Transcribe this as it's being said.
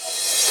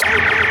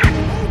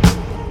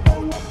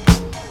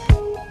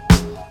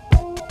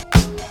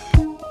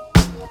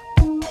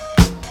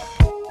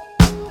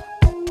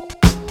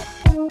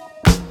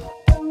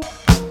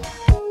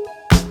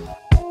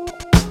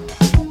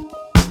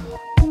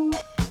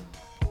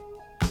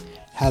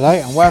Hello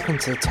and welcome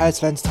to the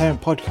Total Entertainment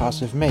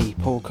Podcast with me,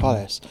 Paul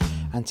Collis.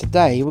 And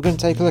today we're going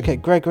to take a look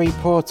at Gregory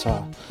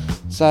Porter.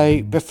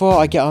 So before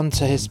I get on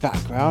to his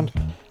background,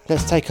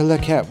 let's take a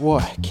look at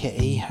what kit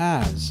he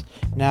has.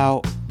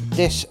 Now,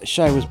 this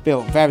show was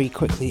built very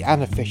quickly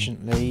and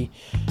efficiently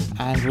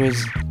and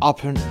was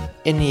up in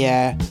the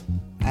air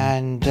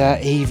and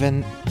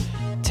even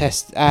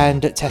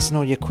testing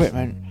all the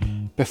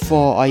equipment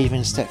before I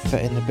even stepped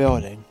foot in the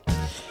building.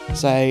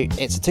 So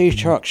it's a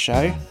two-truck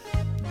show.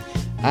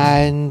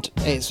 And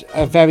it's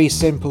a very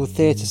simple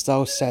theatre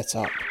style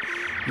setup.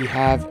 You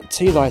have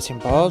two lighting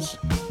bars,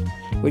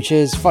 which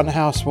is front of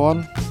house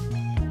one,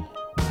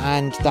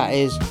 and that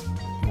is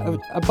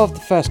above the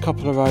first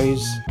couple of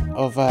rows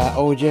of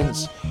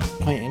audience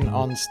pointing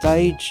on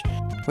stage,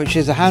 which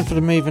is a handful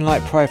of moving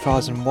light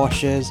profiles and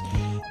washers.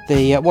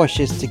 The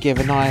washers to give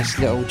a nice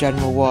little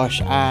general wash,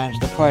 and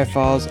the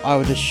profiles I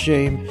would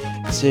assume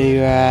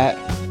to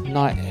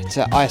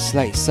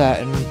isolate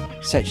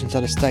certain sections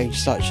of the stage,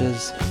 such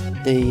as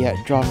the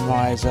drum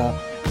riser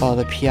or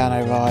the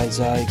piano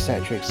riser,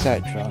 etc,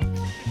 etc.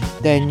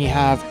 Then you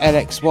have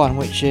LX1,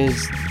 which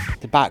is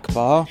the back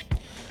bar,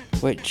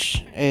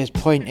 which is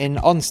pointing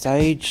on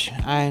stage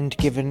and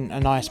giving a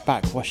nice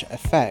backwash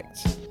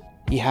effect.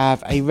 You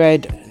have a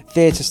red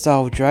theatre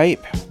style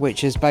drape,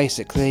 which is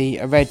basically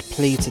a red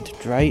pleated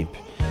drape.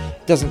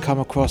 Doesn't come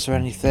across or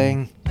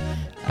anything,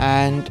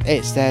 and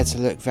it's there to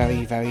look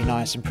very, very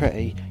nice and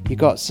pretty. You've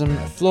got some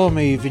floor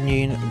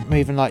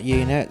moving light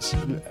units,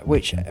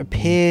 which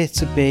appear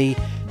to be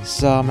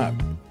some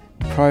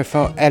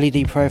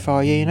LED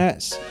profile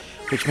units,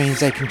 which means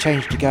they can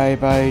change the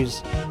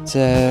gobos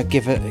to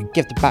give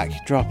the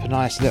backdrop a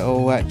nice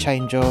little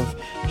change of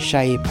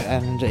shape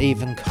and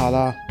even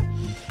colour.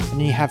 And then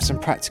you have some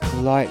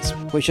practical lights,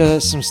 which are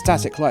some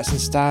static lights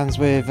and stands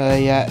with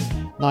a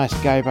nice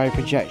gobo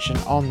projection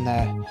on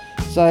there.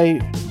 So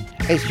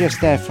it's just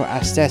there for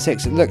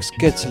aesthetics. It looks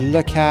good to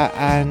look at,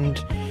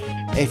 and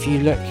if you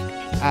look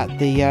at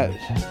the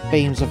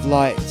beams of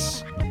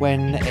lights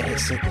when it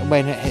hits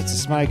a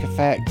smoke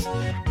effect,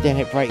 then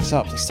it breaks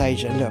up the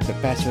stage a little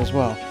bit better as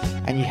well.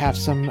 And you have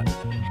some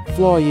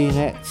floor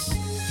units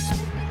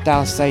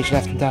downstage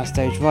left and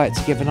downstage right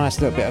to give a nice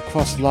little bit of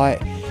cross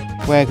light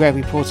where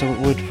Gregory Porter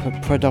would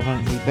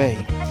predominantly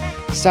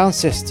be. Sound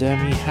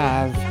system, you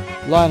have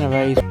line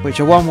arrays which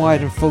are 1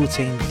 wide and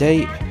 14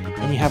 deep,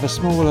 and you have a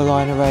smaller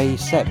line array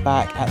set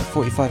back at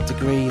 45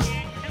 degrees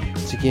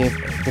to give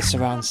the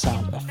surround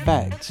sound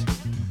effect.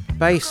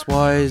 Bass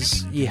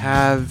wise, you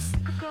have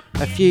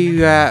a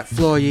few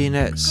floor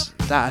units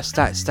that are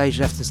stacked stage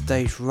left and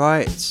stage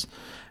right,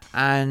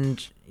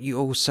 and you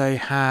also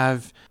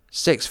have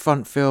 6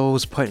 front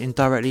fills pointing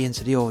directly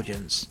into the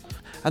audience.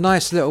 A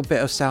nice little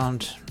bit of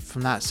sound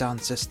from that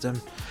sound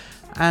system,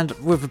 and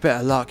with a bit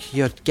of luck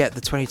you'd get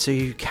the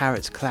 22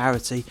 carat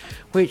clarity,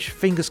 which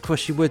fingers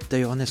crossed you would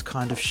do on this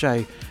kind of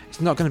show.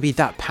 It's not going to be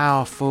that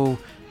powerful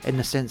in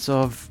the sense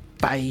of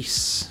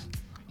bass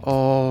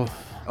or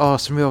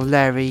some real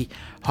leery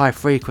high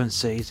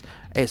frequencies.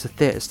 It's a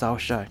theatre style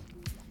show,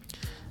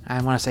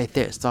 and when I say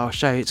theatre style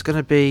show, it's going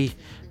to be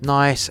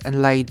nice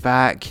and laid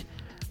back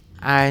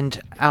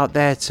and out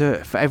there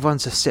for everyone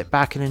to sit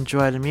back and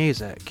enjoy the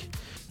music.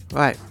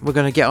 Right, we're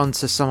going to get on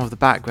to some of the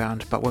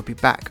background, but we'll be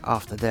back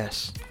after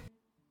this.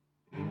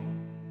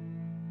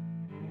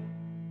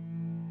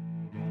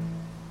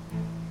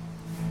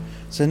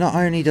 So not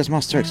only does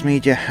Muster X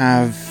Media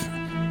have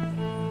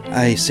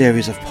a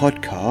series of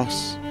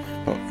podcasts,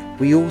 but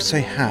we also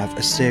have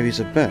a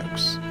series of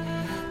books.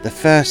 The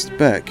first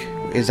book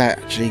is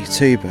actually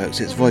 2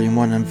 books, it's Volume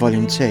 1 and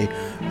Volume 2,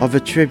 of A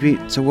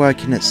Tribute to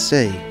Working at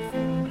Sea.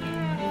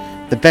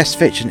 The best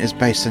fiction is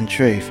based on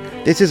truth.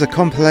 This is a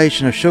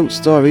compilation of short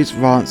stories,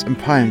 rants and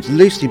poems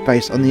loosely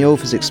based on the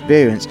author's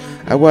experience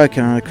at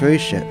working on a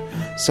cruise ship.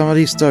 Some of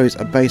these stories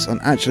are based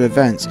on actual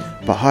events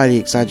but highly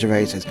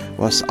exaggerated,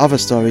 whilst other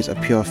stories are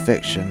pure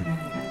fiction.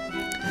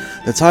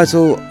 The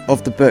title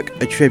of the book,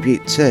 A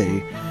Tribute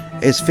To,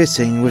 is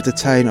fitting with the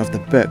tone of the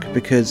book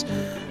because,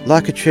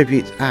 like a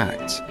tribute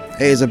act,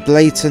 it is a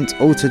blatant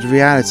altered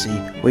reality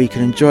where you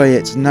can enjoy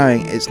it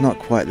knowing it's not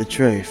quite the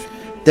truth.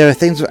 There are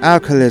things with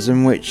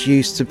alcoholism which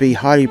used to be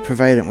highly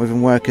prevalent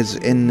within workers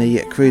in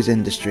the cruise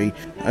industry,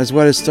 as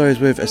well as stories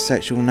with a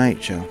sexual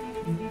nature.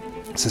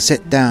 So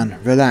sit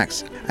down,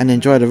 relax, and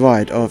enjoy the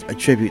ride of A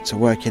Tribute to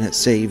Working at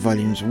Sea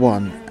Volumes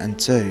 1 and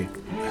 2.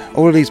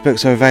 All of these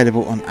books are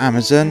available on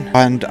Amazon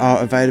and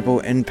are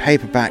available in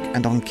paperback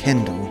and on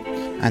Kindle,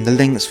 and the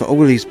links for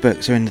all of these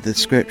books are in the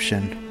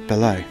description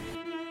below.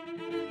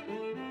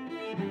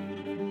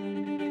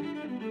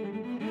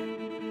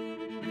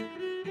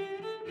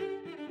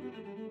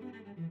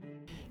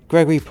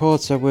 Gregory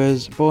Porter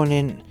was born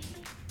in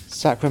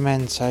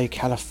Sacramento,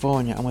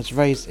 California, and was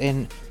raised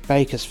in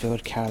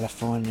Bakersfield,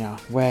 California,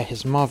 where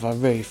his mother,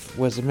 Ruth,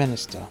 was a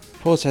minister.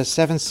 Porter has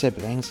 7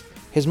 siblings.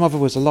 His mother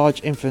was a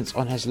large influence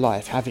on his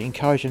life, having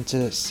encouraged him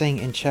to sing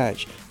in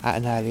church at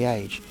an early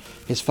age.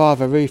 His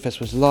father, Rufus,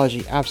 was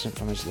largely absent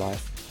from his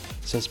life.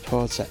 Says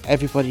Porter,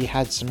 everybody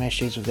had some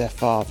issues with their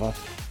father,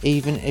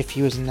 Even if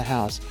he was in the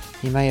house,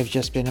 he may have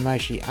just been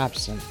emotionally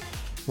absent.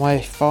 My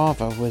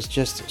father was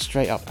just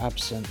straight up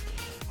absent.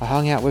 I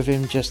hung out with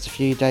him just a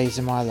few days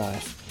in my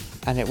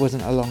life, and it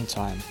wasn't a long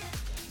time.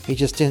 He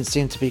just didn't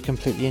seem to be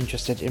completely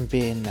interested in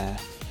being there.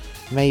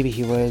 Maybe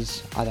he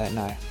was, I don't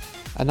know.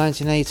 A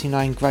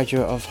 1989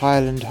 graduate of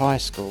Highland High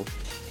School,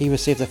 he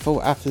received a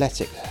full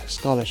athletic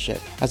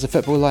scholarship as a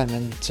football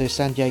lineman to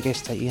San Diego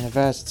State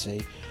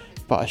University,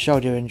 but a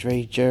shoulder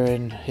injury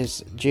during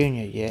his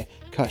junior year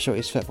cut short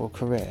his football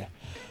career.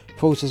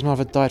 Porter's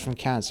mother died from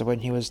cancer when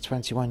he was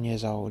 21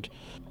 years old.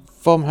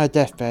 From her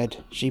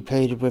deathbed, she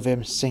pleaded with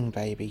him, "Sing,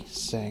 baby,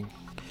 sing."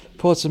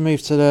 Porter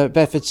moved to the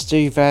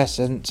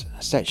Bedford-Stuyvesant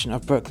section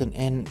of Brooklyn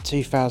in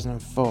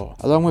 2004,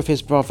 along with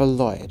his brother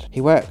Lloyd. He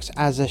worked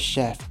as a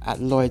chef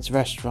at Lloyd's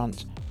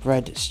restaurant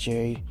Bread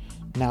Stew,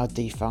 now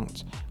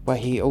defunct, where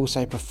he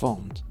also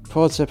performed.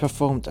 Porter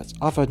performed at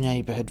other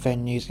neighbourhood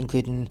venues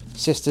including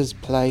Sister's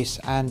Place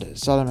and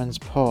Solomon's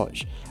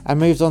Porch, and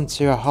moved on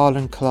to a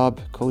Harlem club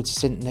called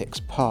St. Nick's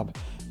Pub,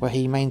 where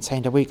he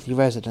maintained a weekly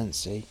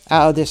residency.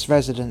 Out of this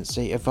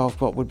residency evolved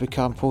what would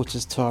become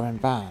Porter's touring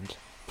band.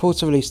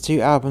 Porter released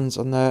 2 albums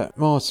on the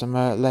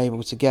Mortimer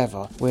label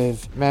together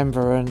with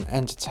Member and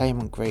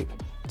Entertainment Group,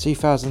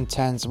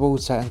 2010's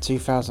Walter and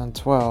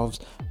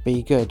 2012's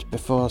Be Good,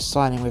 before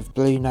signing with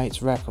Blue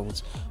Note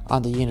Records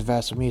under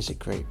Universal Music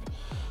Group.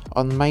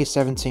 On May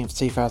 17,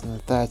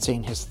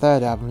 2013, his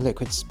third album,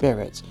 Liquid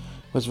Spirit,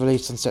 was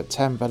released on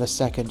September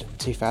 2nd,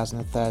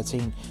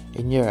 2013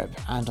 in Europe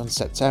and on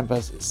September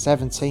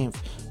 17th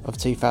of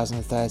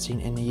 2013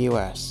 in the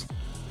US.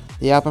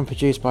 The album,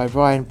 produced by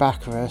Brian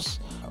Baccaris,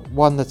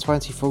 won the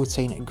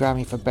 2014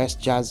 Grammy for Best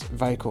Jazz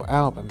Vocal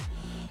Album.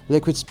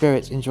 Liquid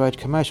Spirit enjoyed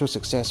commercial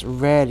success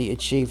rarely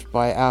achieved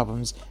by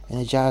albums in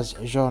the jazz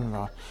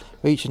genre,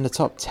 reaching the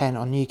top 10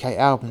 on UK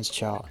Albums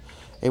Chart.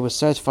 It was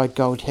certified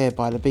gold here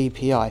by the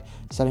BPI,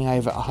 selling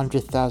over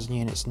 100,000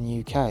 units in the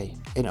UK.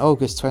 In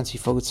August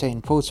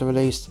 2014, Porter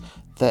released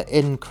The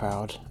In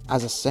Crowd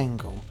as a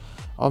single.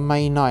 On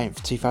May 9,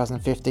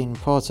 2015,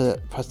 Porter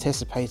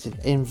participated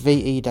in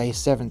VE Day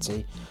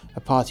 70, A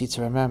Party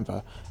to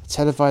Remember, a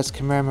televised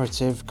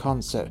commemorative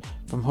concert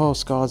from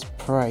Horse Guards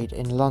Parade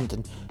in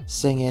London,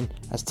 singing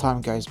As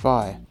Time Goes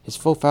By. His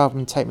fourth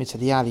album, Take Me to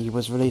the Alley,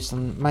 was released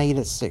on May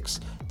 6,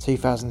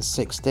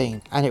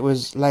 2016, and it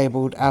was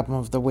labelled Album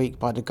of the Week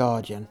by The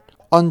Guardian.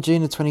 On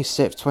June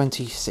 26,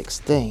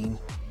 2016,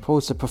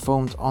 Porter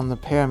performed on the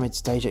Pyramid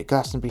stage at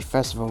Glastonbury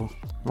Festival.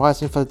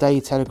 Writing for the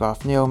Daily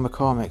Telegraph, Neil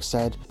McCormick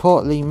said,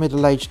 "Portly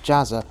middle-aged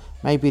jazzer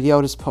may be the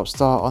oldest pop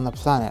star on the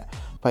planet,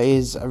 but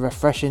is a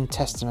refreshing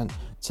testament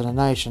to the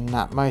notion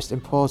that most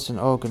important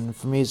organ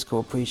for musical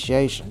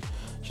appreciation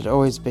should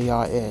always be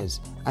our ears."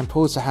 And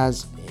Porter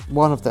has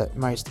one of the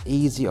most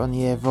easy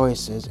on-the-ear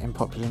voices in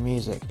popular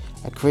music,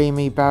 a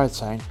creamy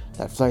baritone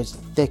that flows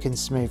thick and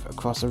smooth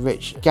across a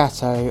rich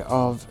gateau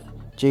of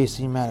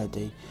juicy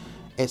melody.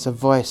 It's a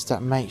voice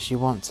that makes you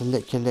want to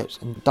lick your lips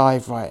and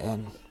dive right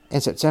in. In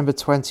September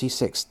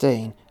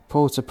 2016,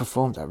 Porter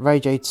performed at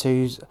Radio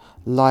 2's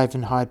Live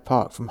in Hyde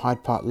Park from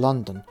Hyde Park,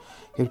 London.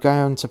 He would go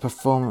on to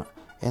perform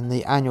in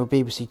the annual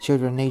BBC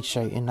Children Need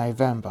show in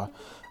November,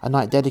 a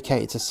night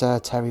dedicated to Sir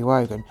Terry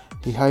Wogan,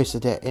 who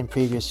hosted it in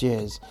previous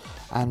years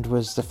and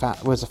was a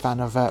fan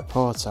of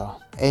Porter.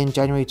 In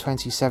January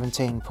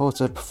 2017,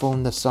 Porter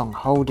performed the song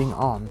Holding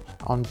On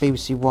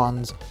BBC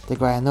One's The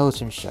Graham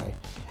Norton Show.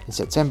 In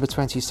September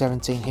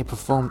 2017, he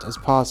performed as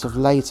part of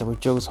Later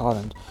with Jools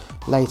Holland,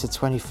 Later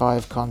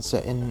 25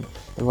 concert in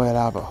the Royal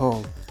Albert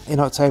Hall. In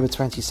October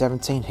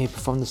 2017, he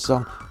performed the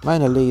song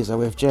Mona Lisa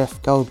with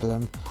Jeff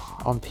Goldblum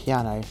on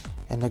piano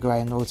in the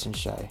Graham Norton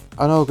Show.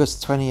 On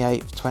August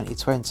 28,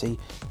 2020,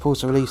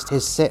 Porter released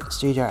his 6th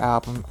studio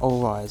album,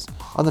 All Rise.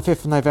 On the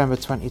 5th of November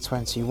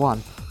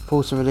 2021,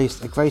 Porter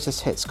released a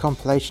greatest hits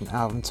compilation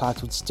album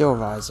titled Still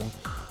Rising,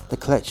 the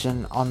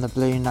collection on the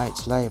Blue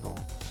Note label.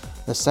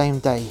 The same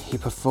day, he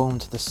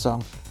performed the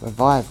song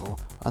Revival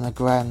on the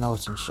Graham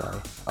Norton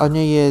Show. On New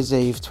Year's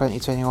Eve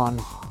 2021,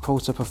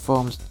 Porter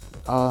performed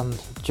on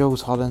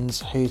Jools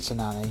Holland's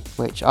Hootenanny,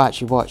 which I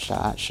actually watched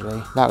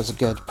that was a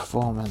good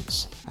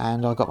performance,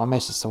 and I got my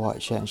missus to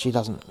watch it, and she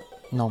doesn't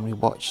normally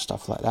watch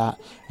stuff like that,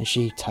 and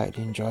she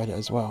totally enjoyed it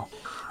as well.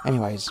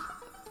 Anyways,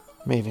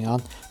 moving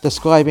on.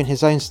 Describing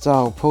his own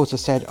style, Porter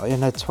said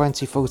in a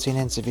 2014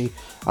 interview,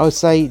 "I would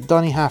say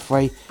Donny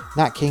Hathaway,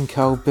 Nat King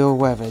Cole, Bill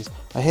Withers.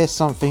 I hear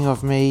something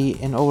of me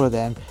in all of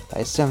them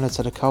that is similar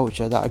to the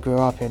culture that I grew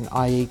up in,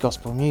 i.e.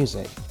 gospel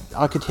music.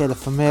 I could hear the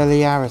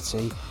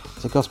familiarity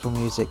to gospel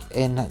music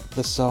in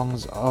the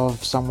songs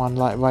of someone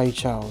like Ray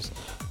Charles,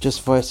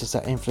 just voices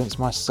that influence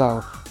my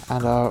soul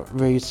and are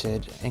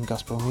rooted in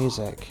gospel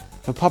music."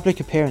 For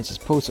public appearances,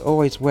 Porter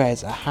always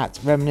wears a hat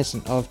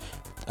reminiscent of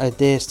a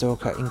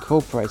deerstalker,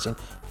 incorporating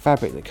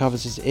fabric that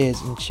covers his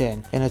ears and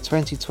chin. In a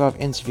 2012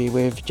 interview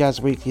with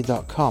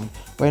JazzWeekly.com,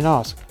 when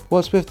asked,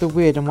 "What's with the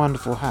weird and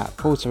wonderful hat?"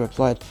 Porter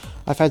replied,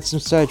 "I've had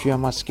some surgery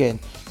on my skin,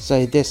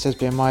 so this has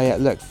been my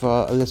look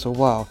for a little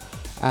while,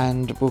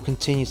 and will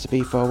continue to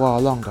be for a while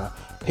longer.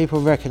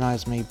 People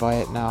recognise me by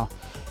it now.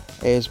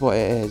 It is what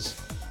it is."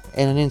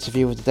 In an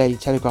interview with the Daily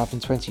Telegraph in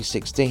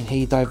 2016,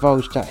 he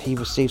divulged that he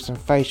received some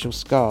facial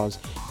scars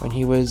when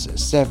he was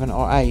 7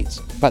 or 8,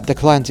 but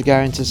declined to go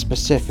into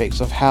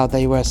specifics of how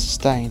they were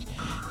sustained.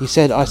 He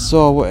said, "I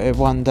saw it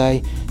one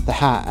day, the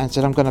hat, and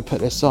said I'm going to put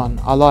this on.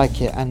 I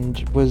like it,"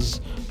 and was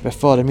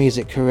before the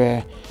music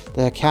career.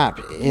 The cap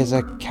is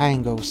a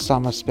Kangol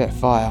Summer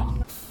Spitfire.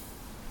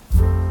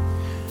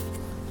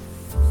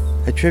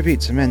 A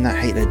tribute to men that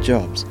hate their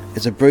jobs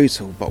is a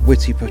brutal but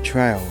witty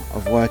portrayal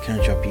of working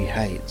a job you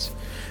hate.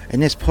 In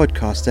this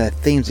podcast, there are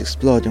themes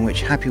explored in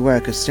which happy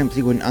workers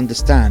simply wouldn't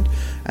understand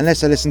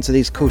unless they listened to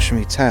these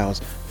cautionary tales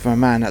from a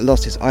man that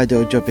lost his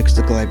ideal job because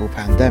of the global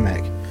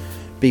pandemic.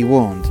 Be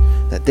warned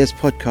that this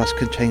podcast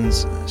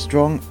contains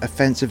strong,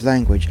 offensive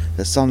language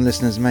that some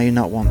listeners may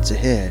not want to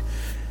hear.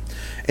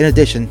 In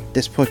addition,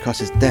 this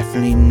podcast is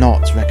definitely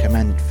not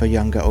recommended for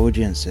younger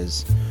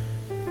audiences.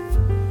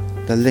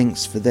 The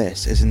links for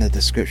this is in the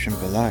description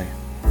below.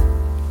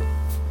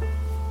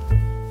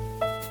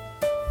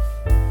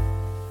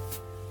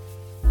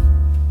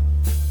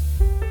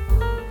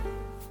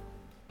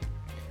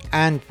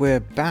 And we're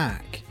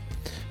back.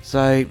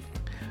 So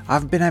I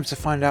haven't been able to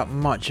find out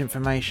much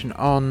information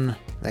on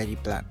Lady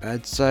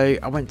Blackbird, so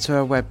I went to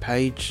her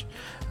webpage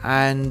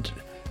and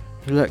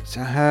looked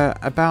at her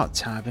About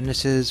tab, and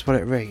this is what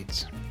it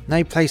reads.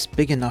 "No place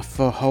big enough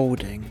for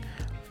holding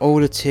all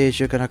the tears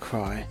you're gonna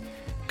cry,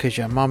 'cause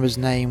your mama's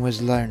name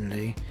was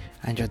Lonely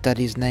and your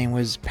daddy's name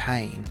was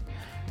Pain,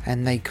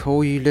 and they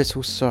call you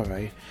Little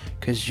Sorrow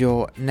 'cause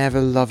you'll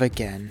never love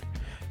again.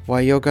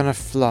 Why, you're gonna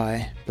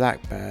fly,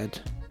 Blackbird.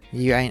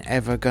 You ain't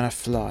ever gonna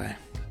fly."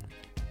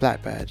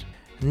 Blackbird.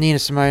 Nina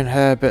Simone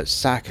Herbert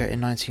Sacker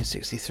in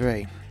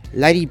 1963.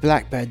 Lady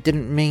Blackbird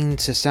didn't mean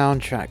to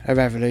soundtrack a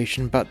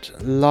revolution, but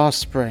last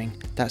spring,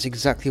 that's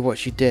exactly what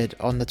she did.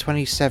 On the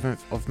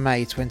 27th of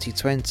May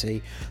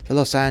 2020, the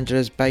Los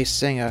Angeles-based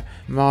singer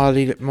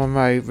Marilyn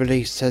Monroe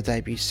released her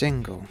debut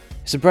single.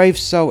 It's a brave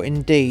soul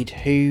indeed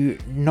who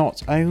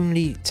not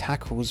only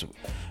tackles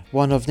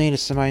one of Nina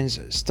Simone's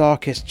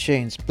starkest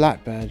tunes,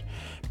 Blackbird,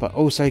 but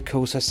also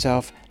calls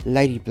herself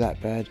Lady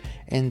Blackbird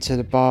into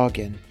the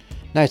bargain.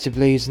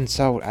 Notably using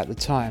soul at the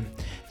time.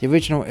 The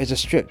original is a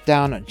stripped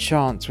down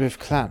chant with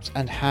claps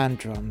and hand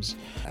drums,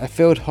 a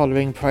field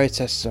hollering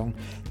protest song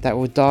that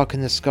will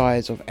darken the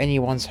skies of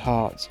anyone's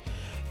heart.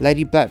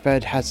 Lady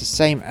Blackbird has the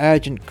same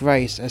urgent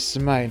grace as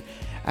Simone,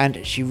 and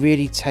she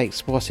really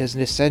takes what is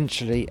an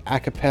essentially a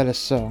cappella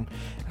song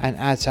and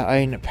adds her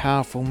own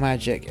powerful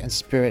magic and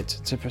spirit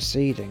to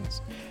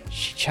proceedings.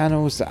 She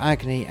channels the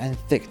agony and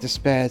thick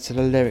despair to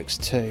the lyrics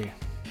too.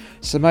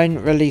 Simone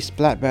released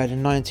Blackbird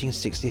in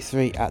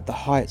 1963 at the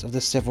height of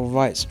the civil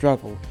rights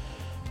struggle.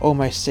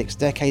 Almost 6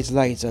 decades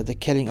later, the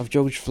killing of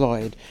George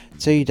Floyd,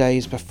 2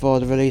 days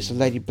before the release of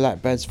Lady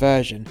Blackbird's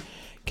version,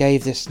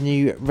 gave this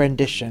new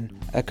rendition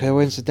a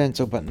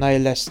coincidental but no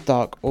less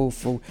stark,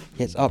 awful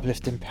yet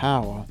uplifting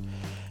power.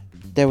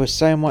 There was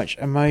so much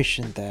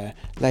emotion there,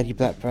 Lady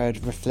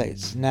Blackbird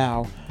reflects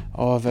now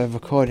of a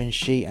recording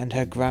she and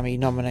her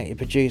Grammy-nominated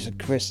producer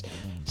Chris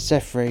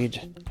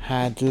Seyfried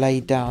had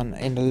laid down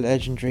in the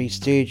legendary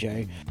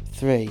Studio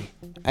 3,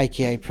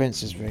 aka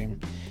Prince's room,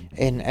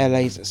 in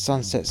LA's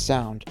Sunset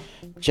Sound.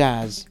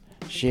 Jazz,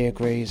 she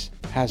agrees,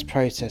 has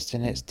protest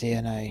in its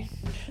DNA.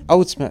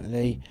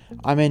 Ultimately,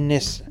 I'm in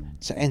this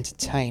to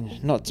entertain,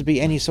 not to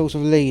be any sort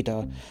of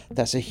leader.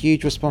 That's a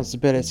huge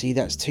responsibility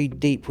that's too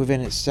deep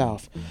within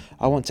itself.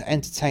 I want to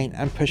entertain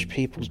and push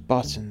people's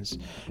buttons,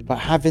 but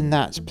having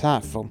that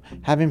platform,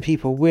 having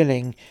people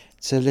willing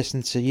to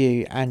listen to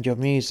you and your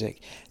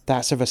music,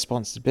 that's a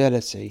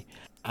responsibility,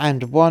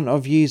 and one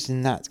of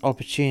using that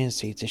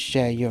opportunity to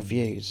share your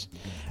views.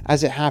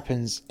 As it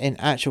happens, in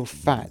actual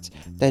fact,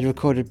 they'd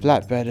recorded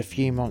Blackbird a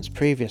few months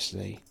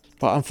previously,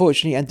 but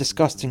unfortunately and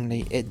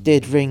disgustingly, it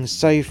did ring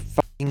so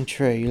fucking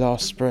true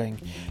last spring.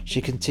 She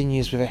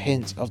continues with a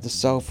hint of the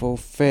soulful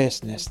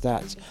fierceness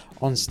that,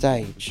 on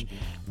stage,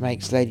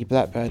 makes Lady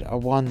Blackbird a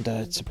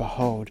wonder to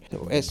behold.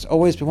 It's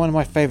always been one of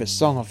my favourite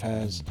songs of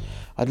hers.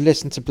 I'd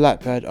listen to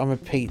Blackbird on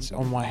repeat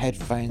on my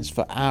headphones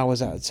for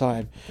hours at a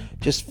time,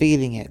 just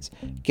feeling it,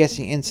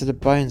 getting into the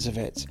bones of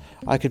it.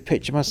 I could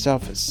picture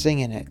myself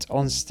singing it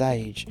on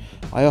stage.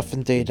 I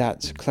often do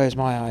that, close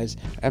my eyes,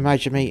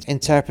 imagine me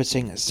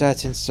interpreting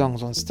certain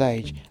songs on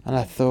stage, and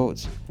I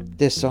thought,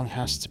 this song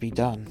has to be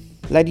done.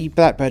 Lady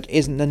Blackbird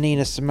isn't the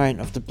Nina Simone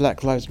of the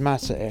Black Lives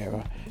Matter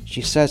era.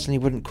 She certainly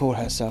wouldn't call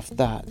herself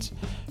that,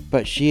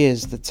 but she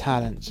is the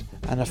talent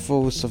and a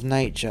force of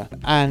nature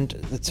and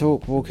the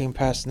talk-walking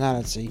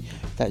personality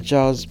that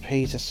Giles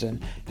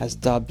Peterson has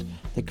dubbed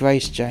the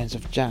Grace Jones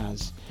of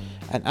jazz,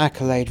 an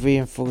accolade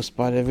reinforced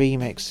by the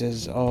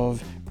remixes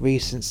of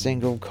recent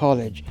single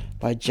College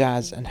by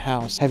jazz and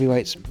house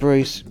heavyweights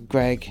Bruce,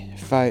 Greg,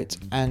 Fote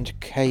and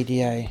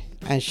KDA.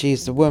 and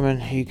she's the woman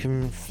who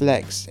can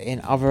flex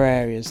in other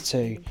areas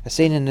too. As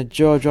seen in the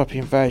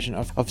jaw-dropping version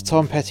of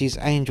Tom Petty's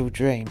Angel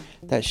Dream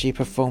that she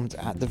performed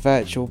at the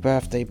virtual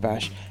birthday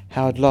bash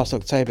held last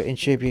October in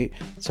tribute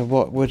to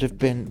what would have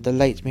been the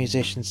late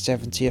musician's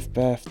 70th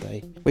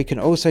birthday. We can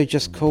also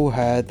just call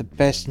her the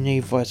best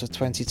new voice of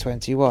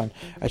 2021,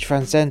 a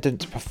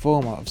transcendent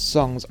performer of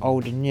songs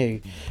old and new,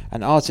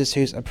 an artist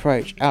whose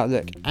approach,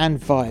 outlook and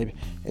vibe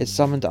is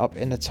summed up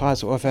in the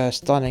title of her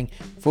stunning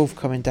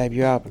forthcoming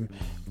debut album,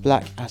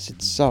 Black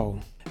Acid Soul.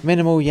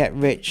 Minimal yet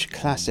rich,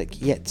 classic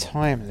yet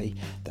timely,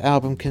 the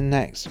album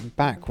connects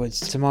backwards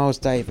to Miles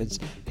Davis,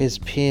 his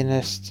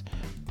pianist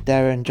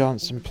Darren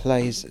Johnson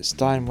plays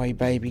Steinway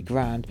Baby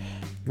Grand,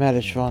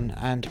 Mellotron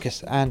and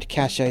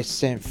Cache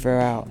synth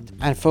throughout,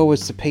 and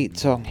forwards to Pete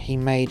Tong. He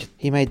made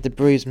the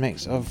bruised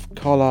mix of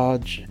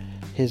Collage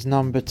his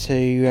number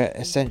 2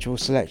 essential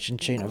selection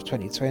tune of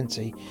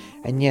 2020,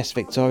 and yes,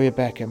 Victoria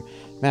Beckham,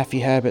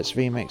 Matthew Herbert's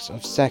remix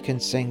of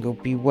second single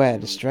Beware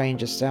the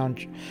Stranger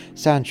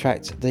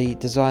soundtrack to the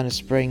Designer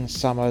Spring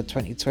Summer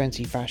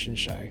 2020 fashion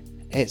show.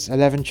 Its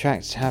 11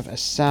 tracks have a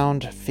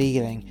sound,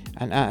 feeling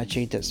and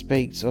attitude that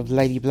speaks of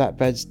Lady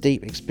Blackbird's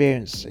deep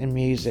experience in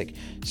music,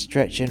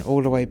 stretching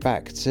all the way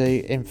back to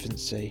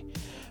infancy.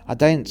 I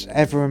don't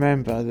ever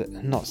remember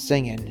not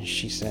singing,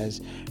 she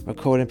says,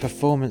 recording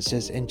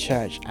performances in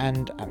church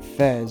and at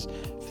fairs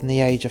from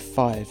the age of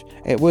 5.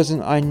 It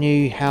wasn't I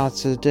knew how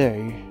to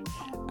do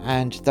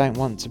and don't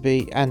want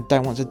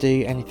to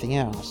do anything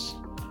else.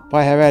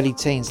 By her early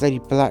teens, Lady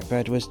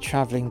Blackbird was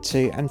travelling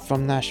to and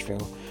from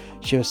Nashville.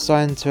 She was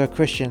signed to a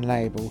Christian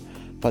label,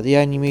 but the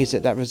only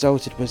music that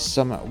resulted was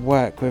some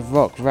work with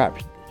rock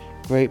rap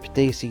group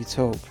DC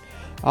Talk.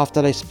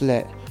 After they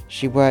split,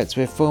 she worked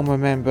with former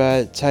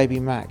member Toby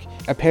Mac,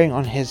 appearing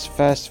on his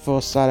first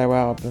 4 solo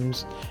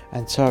albums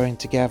and touring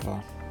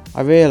together.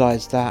 I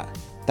realised that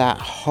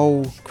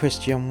whole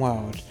Christian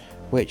world,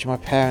 which my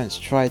parents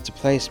tried to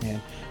place me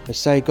in, was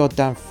so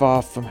goddamn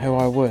far from who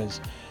I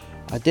was.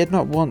 I did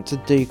not want to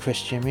do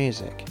Christian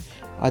music.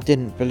 I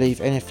didn't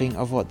believe anything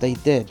of what they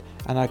did,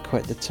 and I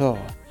quit the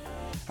tour.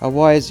 A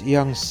wise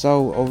young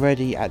soul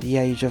already at the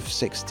age of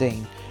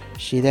 16,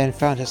 she then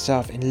found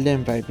herself in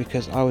limbo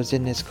because I was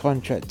in this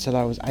contract till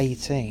I was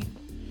 18.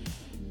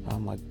 Oh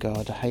my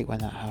god, I hate when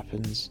that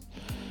happens.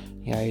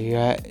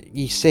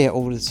 You see it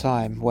all the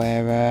time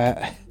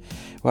where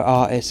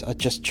artists are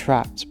just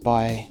trapped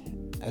by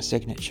a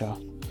signature.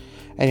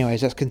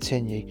 Anyways, let's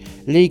continue.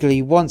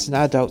 Legally, once an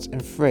adult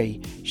and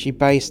free, she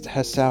based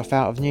herself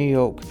out of New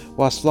York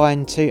whilst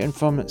flying to and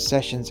from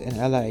sessions in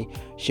LA.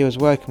 She was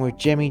working with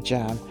Jimmy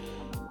Jam,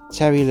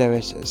 Terry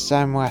Lewis,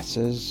 Sam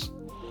Waters,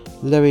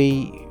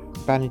 Louis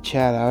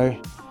Banicello,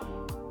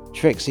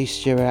 Trixie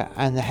Stewart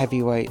and the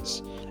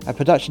Heavyweights. A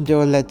production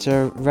deal led to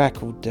a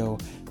record deal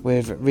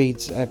with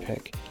Reed's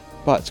Epic,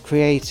 but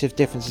creative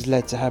differences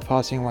led to her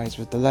parting ways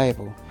with the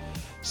label.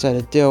 So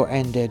the deal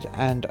ended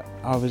and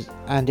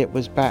it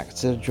was back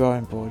to the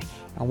drawing board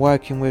and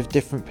working with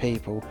different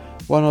people.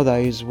 One of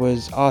those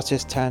was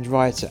artist turned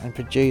writer and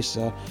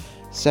producer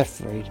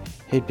Seth Reed,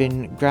 who'd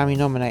been Grammy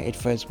nominated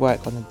for his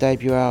work on the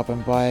debut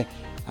album by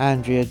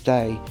Andrea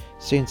Day,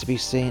 soon to be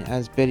seen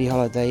as Billie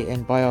Holiday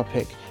in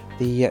biopic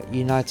The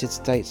United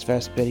States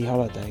vs. Billie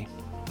Holiday.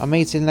 On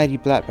meeting Lady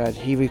Blackbird,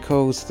 he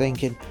recalls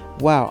thinking,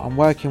 "Wow, I'm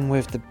working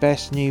with the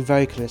best new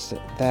vocalists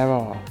that there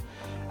are."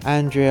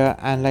 Andrea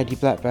and Lady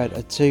Blackbird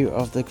are 2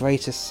 of the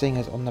greatest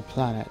singers on the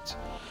planet.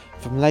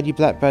 From Lady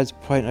Blackbird's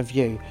point of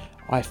view,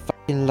 I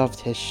fucking loved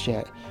his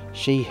shit.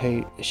 She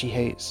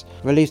hoots.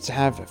 Relieved to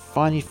have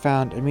finally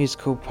found a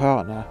musical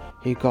partner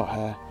who got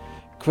her.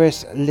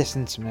 Chris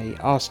listened to me,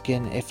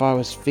 asking if I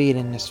was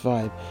feeling this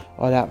vibe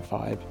or that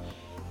vibe.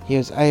 He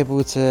was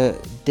able to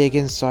dig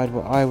inside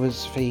what I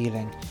was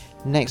feeling.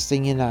 Next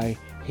thing you know,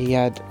 he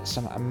had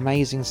some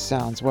amazing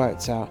sounds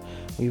worked out.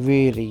 We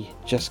really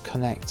just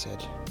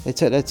connected. They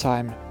took their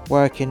time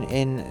working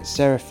in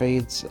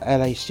Seraphid's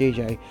LA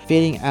studio,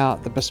 feeling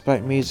out the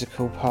bespoke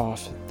musical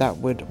path that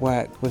would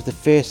work with the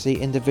fiercely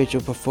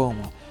individual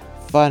performer.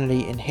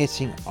 Finally, in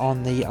hitting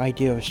on the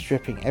idea of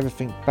stripping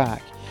everything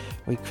back,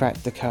 we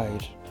cracked the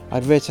code.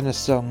 I'd written a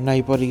song,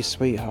 Nobody's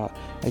Sweetheart,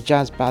 a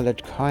jazz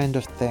ballad kind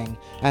of thing,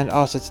 and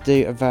asked her to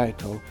do a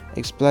vocal,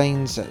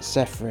 explains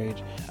Seth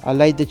Reed. I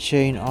laid the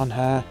tune on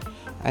her,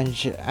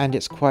 and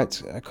it's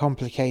quite a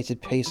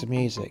complicated piece of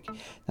music.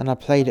 Then I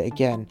played it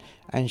again,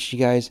 and she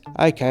goes,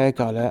 "Okay, I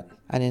got it."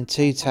 And in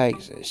 2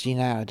 takes, she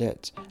nailed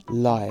it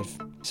live.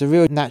 It's a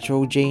real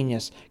natural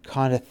genius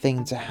kind of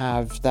thing to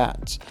have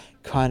that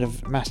kind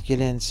of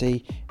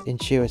masculinity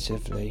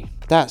intuitively.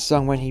 That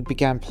song, when he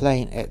began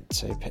playing it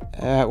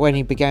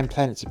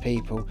to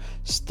people,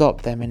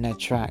 stopped them in their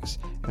tracks.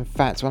 In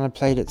fact, when I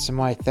played it to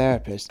my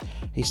therapist,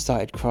 he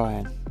started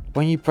crying.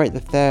 When you break the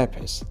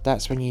therapist,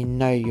 that's when you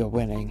know you're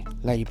winning.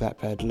 Lady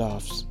Blackbird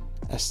laughs.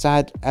 A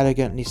sad,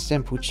 elegantly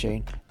simple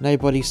tune,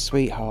 Nobody's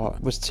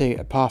Sweetheart, was too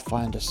a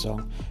Pathfinder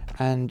song,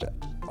 and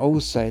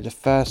also the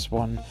first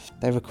one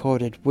they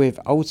recorded with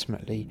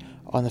ultimately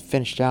on the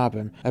finished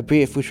album, a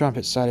beautiful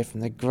trumpet solo from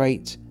the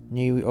great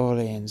New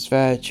Orleans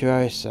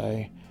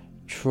virtuoso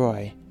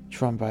Troy,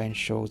 trombone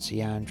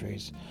Shorty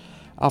Andrews.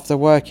 After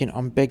working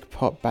on big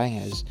pop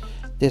bangers,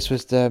 this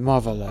was the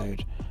mother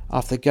load.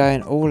 After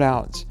going all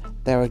out,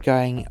 they were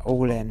going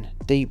all in,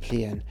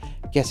 deeply in,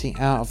 getting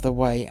out of the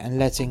way and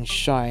letting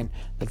shine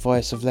the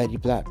voice of Lady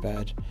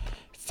Blackbird.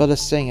 For the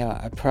singer,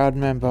 a proud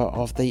member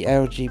of the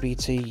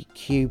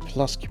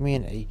LGBTQ+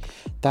 community,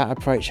 that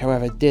approach,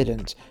 however,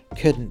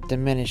 couldn't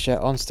diminish her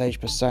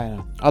onstage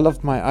persona. I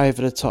loved my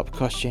over-the-top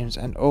costumes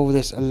and all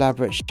this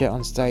elaborate shit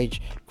on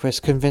stage. Chris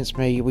convinced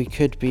me we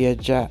could be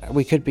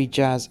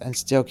jazz and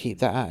still keep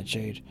that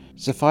attitude.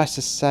 Suffice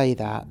to say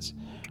that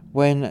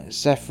when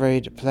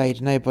Seyfried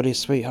played Nobody's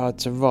Sweetheart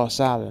to Ross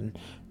Allen,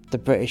 the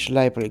British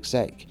label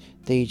exec,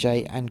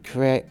 DJ and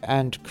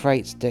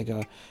crate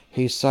digger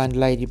who signed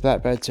Lady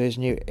Blackbird to his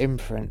new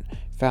imprint,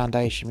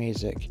 Foundation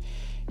Music,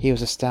 he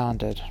was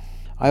astounded.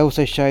 I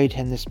also showed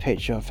him this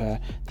picture of her,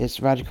 this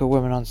radical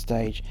woman on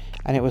stage,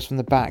 and it was from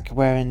the back,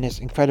 wearing this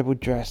incredible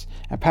dress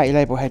and Patty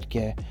label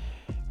headgear.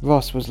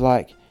 Ross was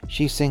like,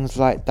 she sings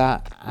like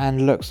that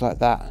and looks like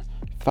that.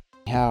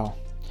 Fucking hell.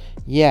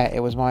 Yeah, it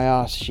was my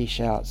ass, she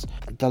shouts,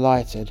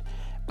 delighted.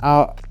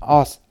 Our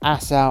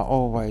ass out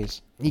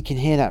always. You can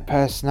hear that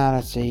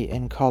personality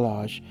in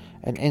collage,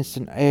 an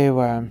instant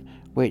earworm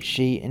which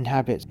she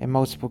inhabits in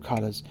multiple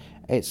colours.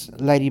 It's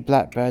Lady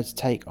Blackbird's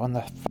take on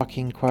the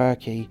fucking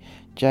quirky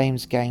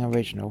James Gang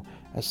original,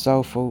 a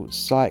soulful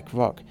psych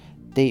rock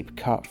deep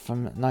cut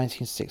from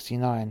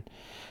 1969.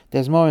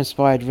 There's more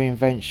inspired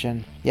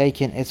reinvention, the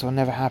aching It'll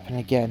Never Happen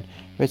Again,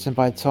 written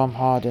by Tom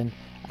Hardin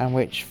and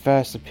which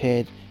first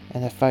appeared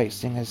in the Folk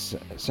Singers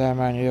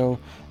ceremonial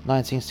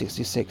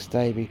 1966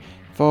 debut.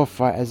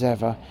 Forthright as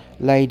ever,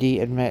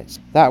 Lady admits,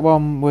 that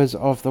one was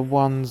of the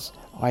ones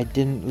I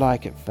didn't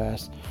like at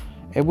first.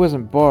 It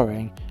wasn't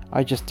boring,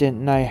 I just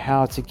didn't know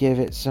how to give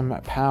it some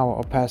power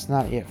or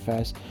personality at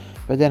first,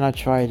 but then I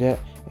tried it.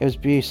 It was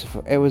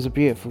beautiful. It was a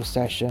beautiful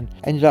session.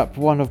 Ended up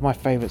one of my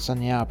favourites on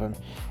the album.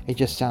 It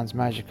just sounds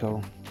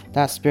magical.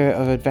 That spirit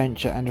of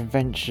adventure and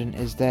invention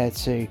is there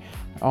too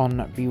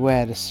on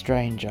Beware the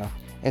Stranger.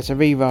 It's a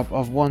re-rub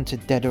of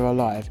Wanted Dead or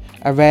Alive,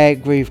 a rare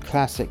groove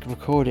classic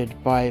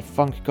recorded by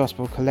funk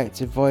gospel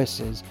collective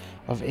Voices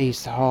of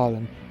East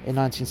Harlem in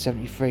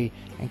 1973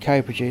 and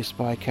co-produced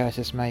by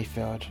Curtis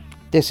Mayfield.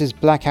 This is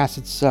Black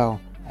Acid Soul,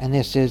 and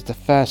this is the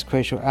first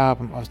crucial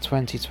album of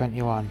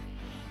 2021.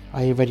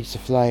 Are you ready to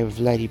fly with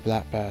Lady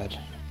Blackbird?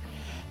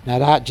 Now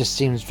that just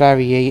seems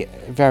very,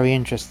 very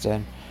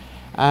interesting,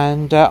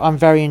 and I'm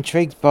very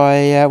intrigued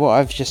by what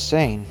I've just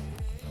seen.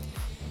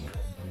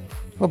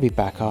 We'll be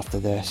back after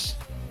this.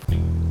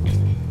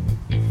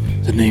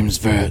 The name's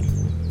Vert,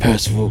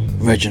 Percival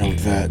Reginald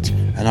Vert,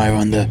 and I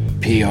run the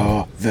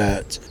PR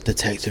Vert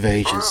Detective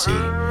Agency.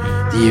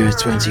 The year is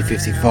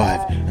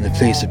 2055 and the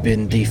police have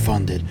been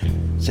defunded.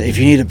 So if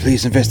you need a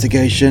police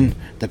investigation,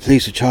 the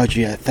police will charge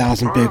you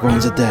 1,000 big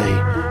ones a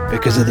day.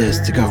 Because of this,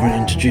 the government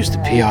introduced the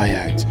PI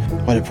Act,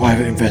 where the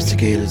private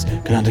investigators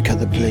can undercut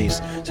the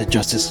police so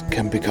justice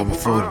can become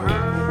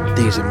affordable.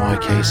 These are my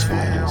case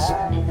files.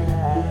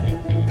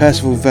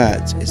 Percival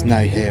Vert is no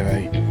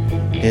hero.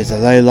 He is a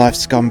low-life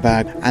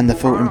scumbag and the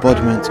full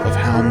embodiment of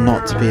how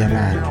not to be a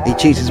man. He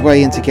cheats his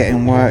way into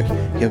getting work,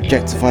 he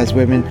objectifies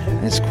women,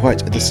 and is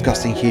quite a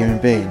disgusting human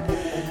being,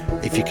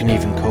 if you can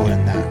even call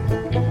him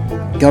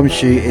that.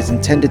 Gumshoe is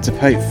intended to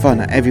poke fun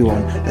at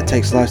everyone that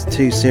takes life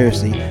too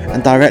seriously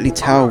and directly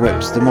towel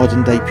whips the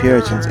modern-day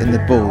Puritans in the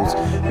balls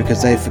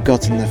because they've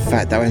forgotten the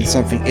fact that when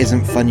something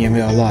isn't funny in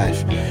real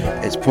life,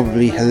 it's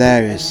probably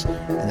hilarious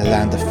in the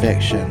land of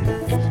fiction.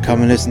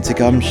 Come and listen to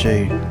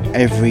Gumshoe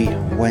every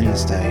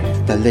Wednesday.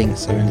 The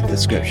links are in the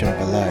description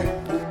below.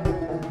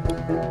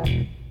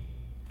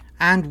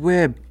 And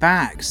we're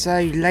back.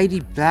 So Lady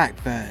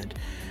Blackbird,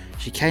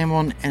 she came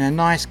on in a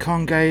nice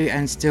Congo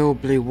and steel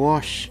blue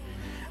wash,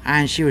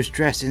 and she was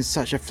dressed in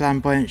such a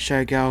flamboyant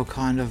showgirl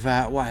kind of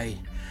way.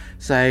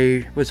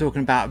 So we're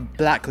talking about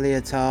black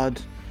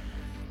leotard,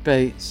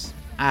 boots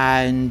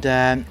and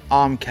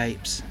arm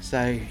capes. So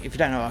if you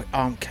don't know what an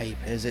arm cape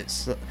is,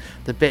 it's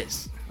the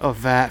bits of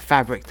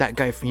fabric that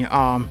go from your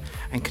arm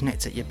and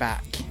connect at your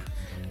back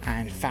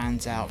and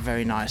fans out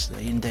very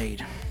nicely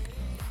indeed.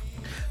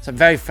 So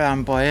very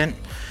flamboyant,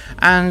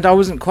 and I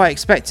wasn't quite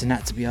expecting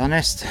that, to be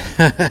honest.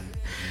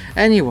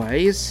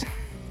 Anyways,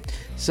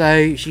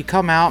 so she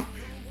come out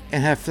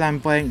in her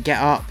flamboyant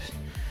get up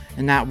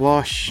in that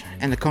wash,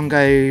 in the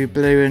Congo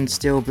blue and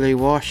steel blue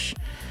wash,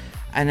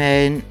 and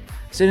then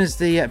as soon as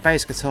the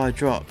bass guitar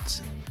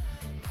dropped,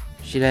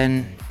 she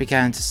then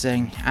began to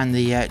sing, and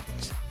the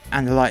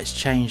lights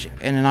changed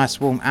in a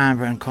nice warm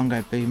amber and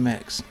Congo blue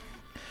mix.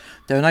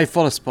 There were no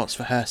follow spots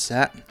for her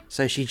set,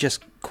 so she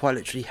just quite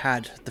literally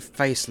had the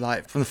face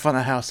light from the front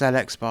of house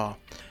LX bar.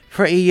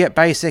 Pretty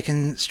basic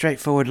and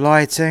straightforward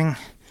lighting,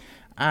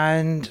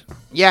 and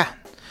yeah,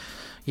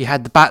 you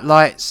had the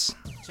backlights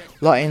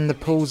lighting the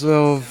pools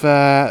of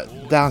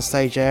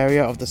downstage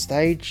area of the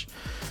stage,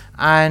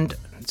 and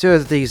two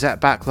of these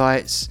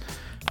backlights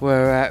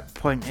were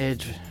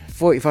pointed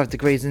 45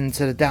 degrees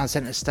into the down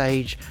centre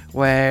stage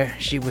where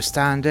she was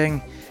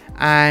standing,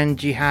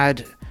 and you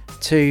had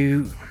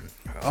two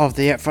of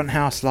the front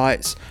house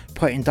lights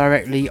pointing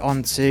directly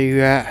onto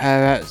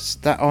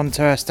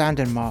her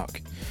standing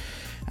mark.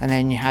 And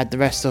then you had the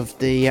rest of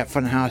the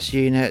front house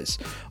units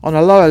on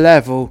a lower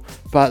level,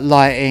 but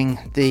lighting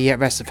the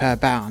rest of her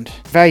band.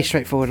 Very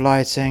straightforward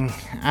lighting,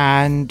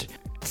 and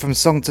from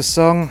song to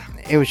song,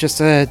 it was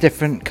just a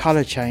different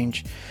colour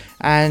change.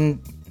 And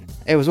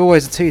it was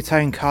always a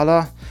two-tone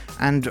colour,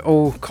 and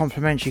all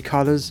complementary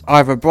colours.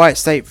 Either a bright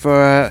state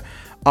for a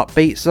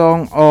upbeat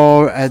song,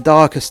 or a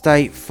darker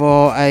state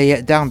for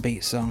a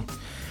downbeat song.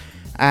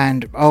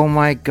 And oh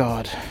my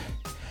god,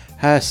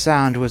 her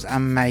sound was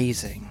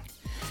amazing.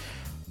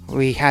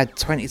 We had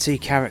 22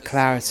 karat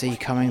clarity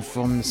coming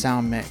from the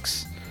sound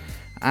mix,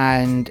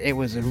 and it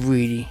was a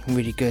really,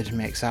 really good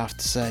mix, I have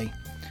to say.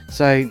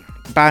 So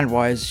band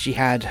wise, she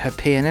had her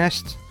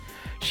pianist,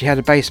 she had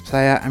a bass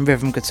player and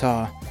rhythm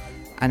guitar,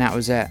 and that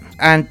was it.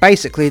 And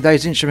basically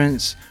those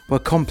instruments were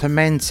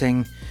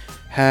complementing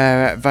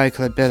her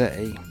vocal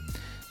ability.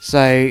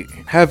 So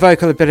her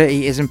vocal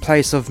ability is in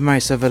place of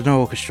most of an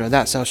orchestra.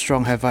 That's how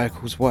strong her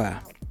vocals were.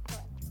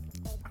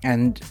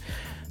 And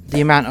the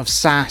amount of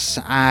sass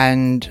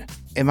and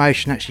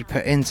emotion that she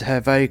put into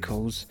her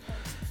vocals,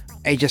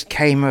 it just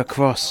came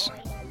across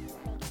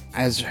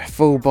as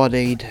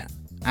full-bodied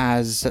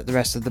as the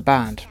rest of the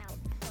band,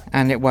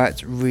 and it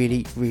worked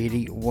really,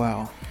 really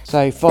well.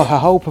 So for her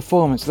whole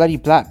performance, Lady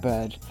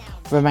Blackbird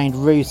remained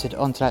rooted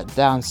onto that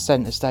down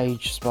centre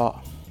stage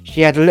spot. She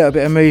had a little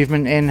bit of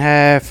movement in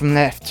her from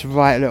left to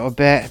right a little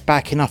bit,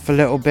 backing off a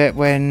little bit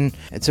when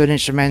to an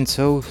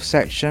instrumental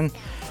section,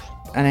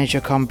 and then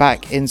she'll come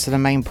back into the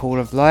main pool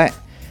of light.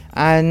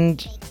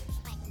 And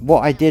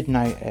what I did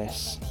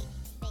notice,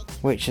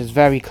 which is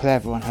very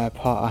clever on her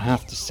part, I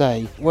have to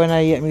say, when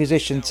a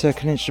musician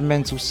took an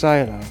instrumental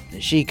solo,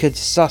 she could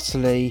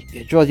subtly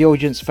draw the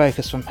audience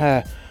focus from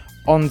her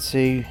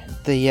onto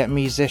the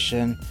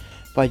musician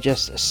by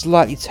just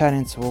slightly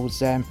turning towards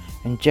them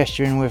and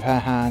gesturing with her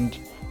hand,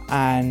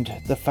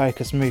 and the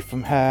focus moved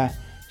from her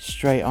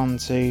straight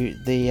onto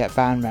the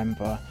band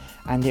member.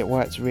 And it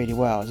worked really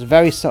well. It's a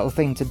very subtle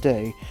thing to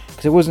do,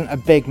 because it wasn't a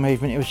big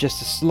movement, it was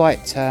just a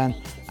slight turn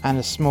and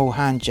a small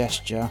hand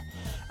gesture,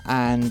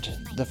 and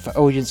the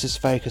audience's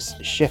focus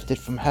shifted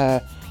from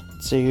her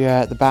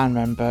to the band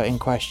member in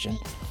question.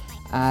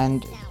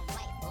 And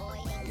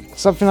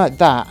something like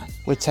that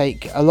would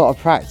take a lot of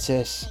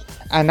practice,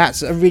 and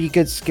that's a really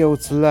good skill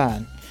to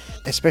learn,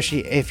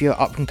 especially if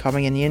you're up and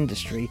coming in the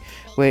industry,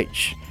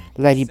 which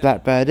Lady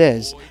Blackbird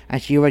is,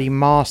 and she already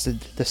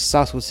mastered the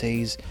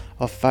subtleties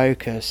of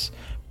focus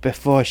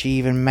before she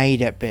even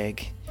made it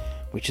big,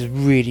 which is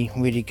really,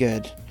 really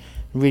good.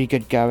 Really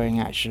good going,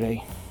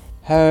 actually.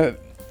 Her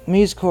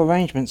musical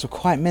arrangements were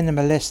quite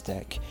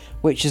minimalistic,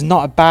 which is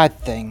not a bad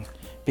thing,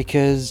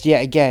 because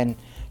yet again,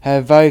 her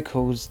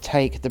vocals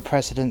take the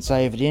precedence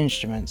over the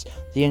instruments.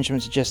 The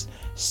instruments are just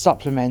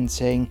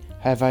supplementing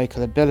her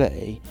vocal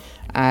ability,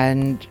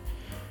 and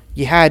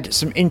you had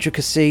some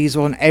intricacies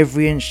on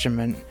every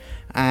instrument,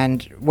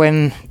 and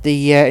when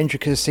the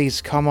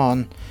intricacies come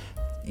on,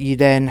 you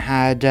then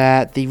had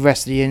the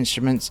rest of the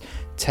instruments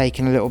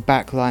taking a little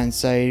backline,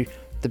 so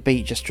the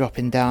beat just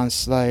dropping down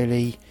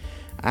slowly,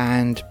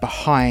 and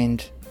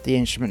behind the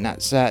instrument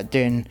that's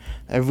doing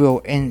a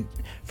real,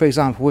 for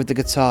example with the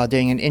guitar,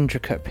 doing an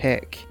intricate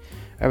pick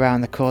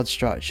around the chord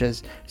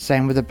structures,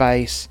 same with the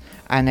bass,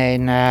 and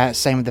then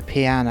same with the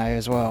piano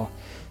as well.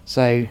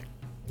 So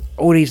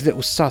all these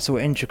little subtle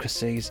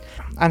intricacies,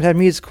 and her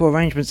musical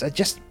arrangements are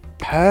just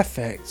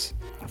perfect.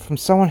 From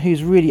someone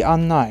who's really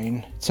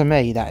unknown to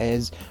me, that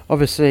is.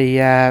 Obviously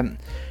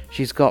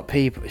she's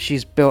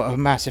built a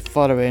massive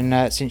following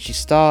since she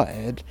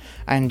started,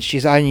 and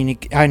she's only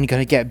going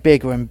to get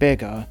bigger and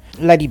bigger.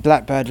 Lady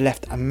Blackbird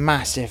left a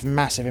massive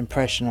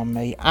impression on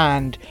me,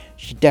 and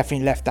she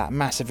definitely left that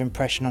massive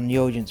impression on the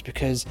audience,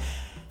 because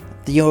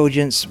the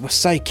audience was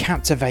so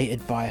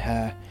captivated by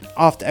her.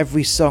 After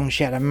every song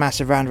she had a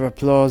massive round of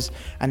applause,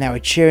 and they were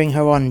cheering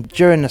her on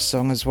during the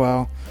song as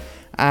well.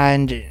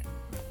 And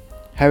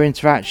her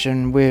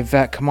interaction with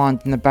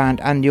commanding the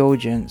band and the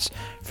audience,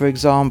 for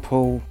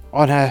example,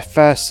 on her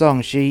first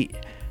song, she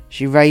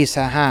raised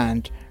her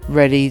hand,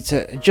 ready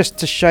to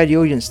show the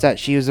audience that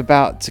she was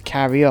about to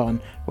carry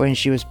on, when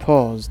she was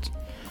paused.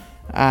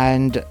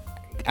 And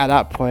at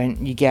that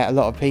point, you get a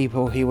lot of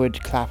people who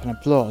would clap and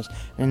applause.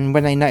 And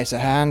when they noticed her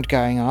hand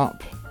going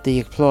up, the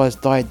applause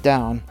died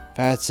down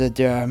for her to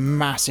do a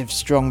massive,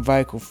 strong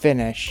vocal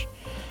finish,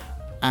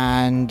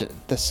 and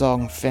the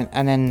song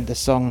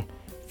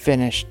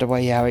finished the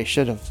way how it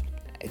should have.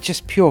 It's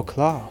just pure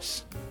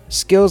class.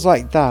 Skills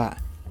like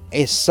that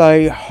is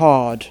so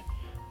hard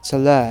to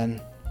learn.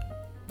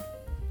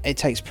 It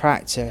takes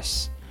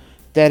practice,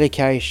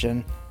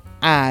 dedication,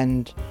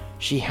 and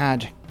she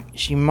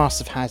must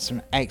have had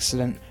some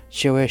excellent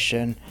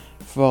tuition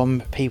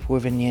from people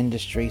within the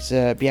industry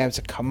to be able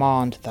to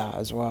command that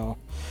as well,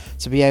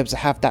 to be able to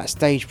have that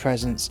stage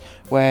presence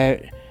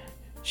where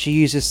she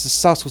uses the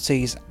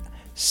subtleties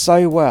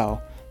so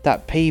well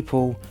that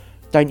people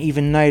don't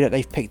even know that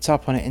they've picked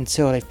up on it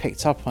until they've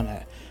picked up on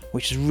it,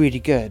 which is really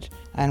good.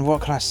 And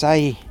what can I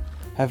say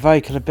her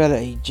vocal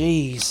ability,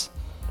 jeez.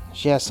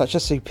 She has such a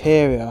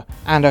superior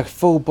and a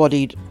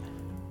full-bodied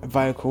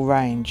vocal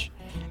range.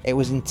 It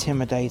was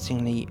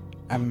intimidatingly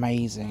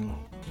amazing,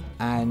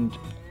 and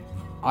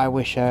I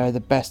wish her the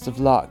best of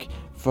luck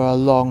for a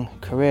long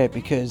career,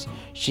 because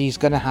she's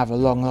going to have a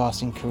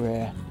long-lasting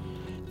career.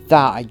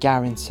 That I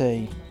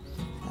guarantee.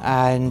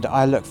 And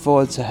I look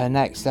forward to her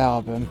next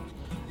album.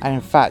 And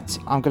in fact,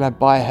 I'm going to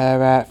buy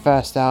her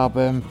first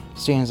album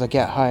as soon as I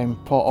get home,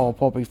 or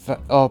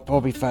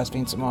probably first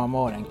thing tomorrow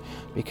morning,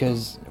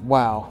 because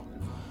wow.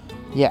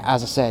 Yeah,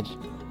 as I said,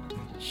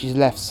 she's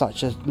left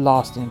such a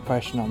lasting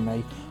impression on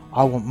me.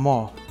 I want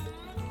more.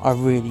 I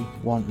really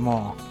want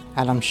more.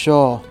 And I'm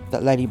sure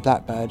that Lady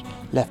Blackbird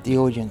left the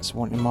audience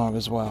wanting more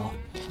as well.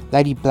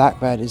 Lady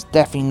Blackbird is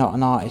definitely not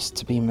an artist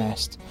to be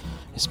missed,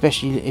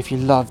 especially if you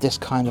love this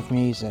kind of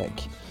music.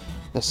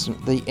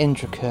 The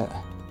intricate,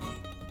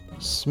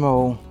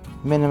 small,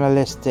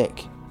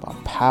 minimalistic,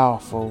 but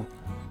powerful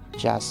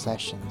jazz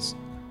sessions.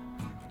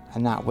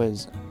 And that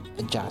was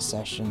a jazz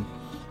session,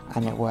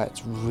 and it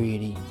worked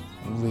really,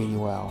 really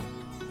well.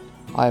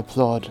 I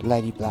applaud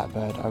Lady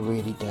Blackbird, I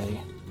really do.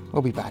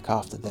 We'll be back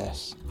after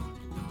this.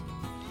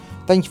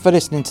 Thank you for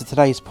listening to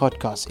today's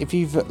podcast. If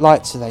you've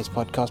liked today's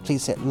podcast,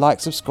 please hit like,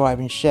 subscribe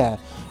and share.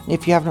 And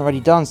if you haven't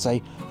already done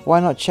so, why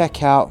not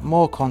check out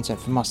more content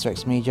from Muster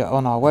X Media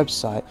on our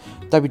website,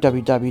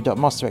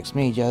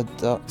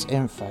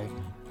 www.musterxmedia.info.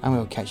 And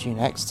we'll catch you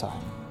next time.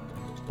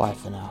 Bye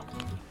for now.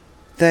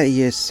 30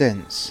 Years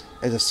Since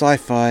is a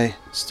sci-fi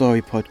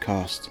story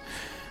podcast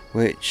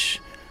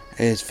which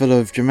is full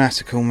of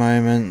dramatical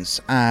moments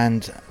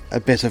and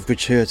a bit of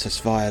gratuitous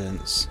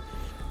violence.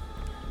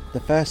 The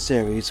first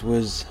series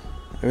was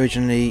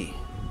originally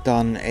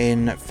done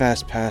in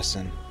first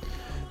person,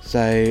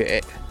 so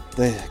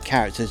the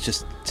character's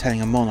just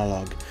telling a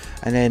monologue,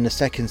 and then the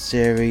second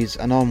series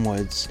and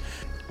onwards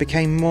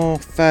became more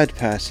third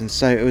person,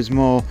 so it was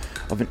more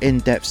of an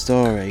in-depth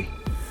story,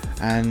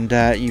 and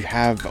you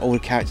have all the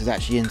characters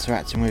actually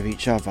interacting with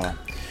each other.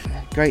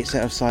 Great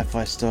set of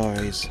sci-fi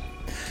stories.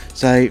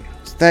 So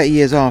 30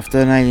 years after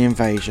an alien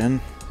invasion,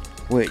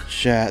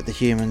 which the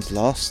humans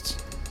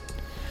lost,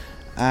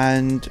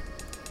 and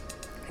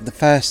the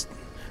first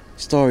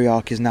story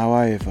arc is now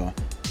over,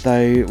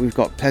 though we've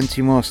got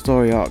plenty more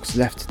story arcs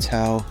left to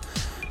tell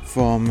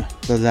from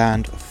the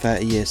land of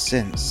 30 years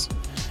since.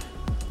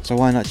 So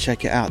why not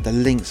check it out? The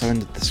links are in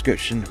the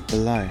description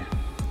below.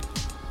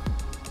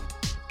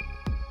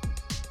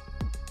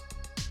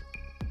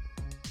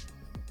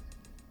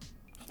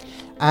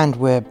 And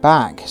we're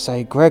back.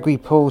 So Gregory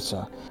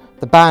Porter,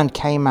 the band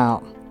came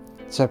out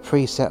to a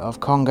preset of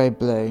Congo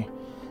Blue,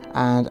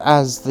 and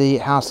as the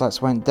house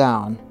lights went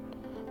down,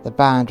 the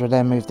band were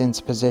then moved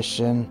into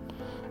position,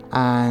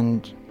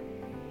 and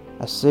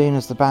as soon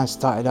as the band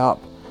started up,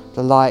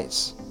 the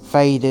lights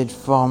faded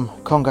from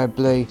Congo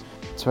Blue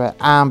to an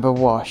amber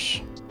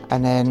wash,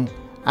 and then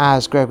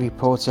as Gregory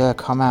Porter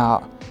come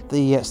out,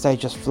 the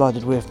stage just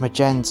flooded with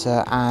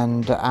magenta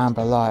and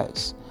amber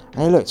lights,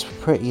 and it looked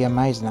pretty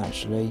amazing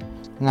actually.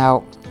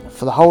 Now,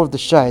 for the whole of the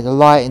show, the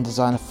lighting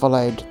designer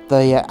followed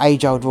the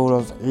age-old rule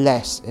of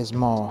less is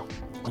more.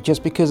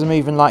 Just because a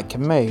moving light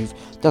can move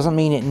doesn't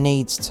mean it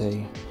needs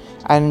to.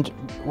 And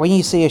when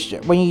you see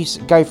when you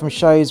go from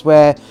shows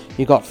where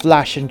you've got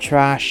flash and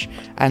trash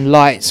and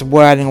lights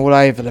whirling all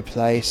over the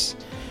place,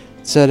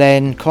 to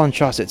then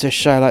contrast it to a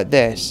show like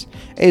this,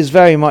 it is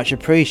very much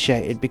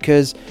appreciated,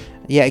 because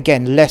yet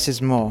again, less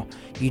is more.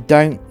 You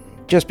don't,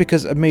 just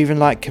because a moving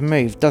light can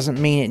move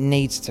doesn't mean it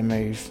needs to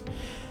move.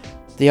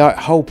 The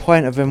whole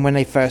point of them when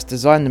they first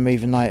designed the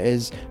moving light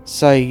is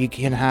so you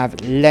can have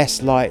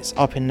less lights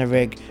up in the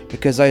rig,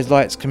 because those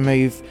lights can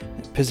move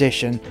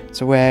position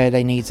to where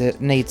they need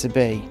to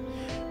be,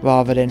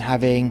 rather than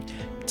having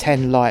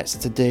 10 lights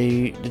to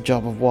do the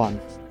job of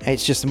one.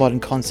 It's just a modern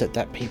concept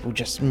that people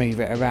just move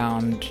it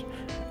around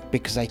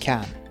because they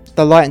can.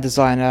 The lighting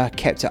designer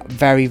kept it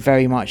very,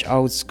 very much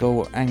old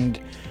school, and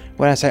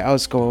when I say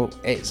old school,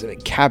 it's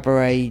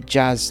cabaret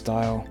jazz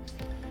style,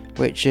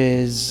 which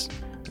is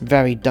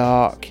very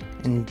dark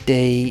and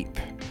deep,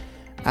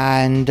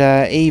 and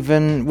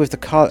even with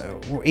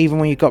even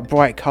when you've got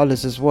bright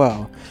colours as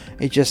well,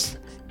 it just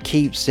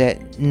keeps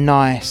it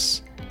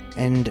nice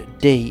and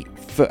deep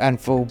and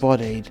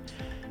full-bodied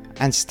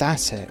and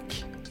static,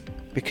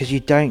 because you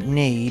don't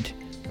need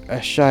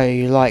a show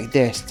like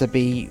this to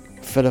be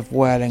full of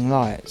whirling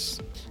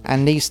lights.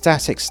 And these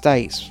static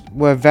states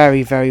were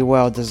very, very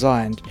well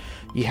designed.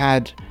 You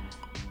had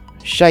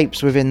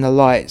shapes within the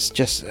lights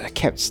just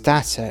kept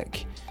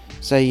static.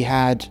 So you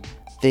had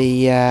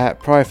the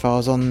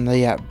profiles on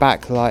the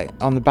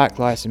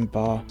backlighting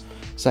bar,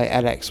 say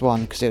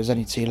LX1, because it was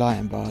only 2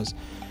 lighting bars.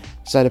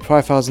 So the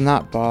profiles in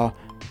that bar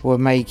were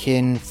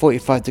making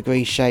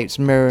 45-degree shapes,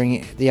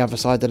 mirroring the other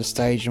side of the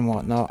stage and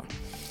whatnot.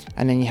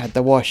 And then you had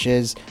the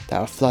washes that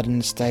were flooding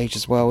the stage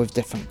as well with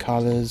different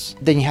colours.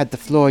 Then you had the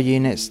floor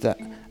units that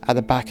at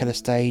the back of the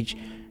stage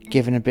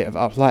giving a bit of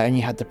uplight, and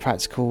you had the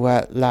practical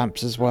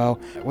lamps as well,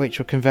 which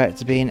were converted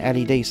to being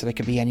LED, so they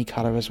could be any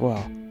colour as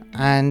well.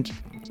 And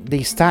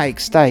The Static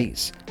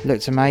States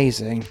looked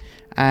amazing,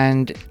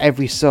 and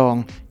every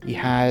song you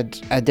had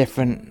a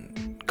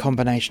different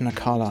combination of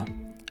colour,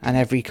 and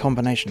every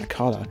combination of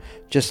colour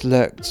just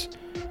looked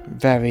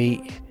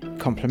very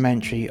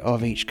complementary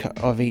of each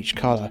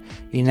colour.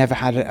 You never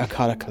had a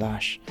colour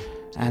clash,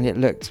 and it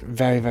looked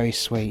very, very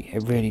sweet.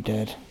 It really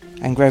did.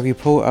 And Gregory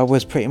Porter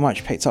was pretty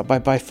much picked up by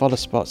both follow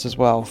spots as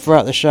well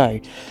throughout the show.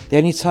 The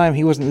only time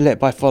he wasn't lit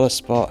by follow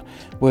spot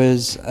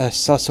was a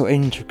subtle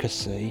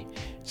intricacy.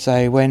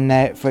 So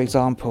when for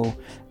example,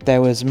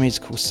 there was a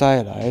musical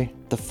solo,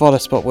 the follow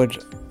spot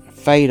would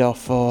fade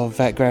off of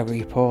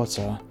Gregory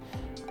Porter,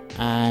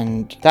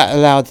 and that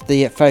allowed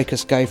the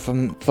focus go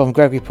from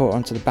Gregory Porter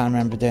onto the band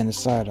member doing the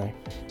solo.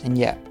 And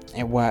yeah,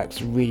 it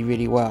works really,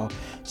 really well.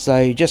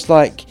 So just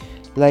like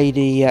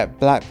Lady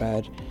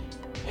Blackbird,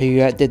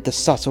 who did the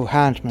subtle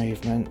hand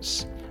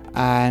movements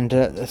and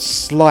the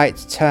slight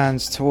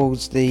turns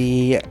towards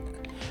the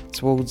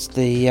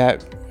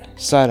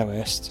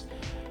soloist,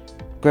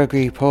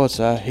 Gregory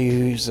Porter,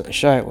 whose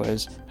show it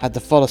was, had the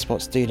follow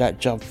spots do that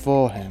job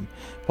for him,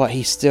 but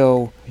he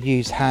still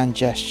used hand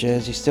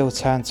gestures, he still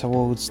turned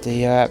towards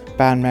the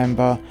band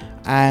member,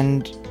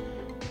 and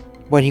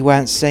when he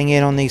weren't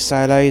singing on these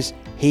solos,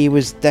 he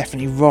was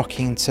definitely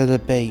rocking to the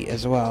beat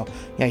as well,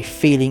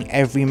 feeling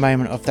every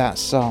moment of that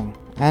song.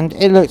 And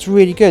it looked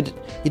really good.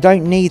 You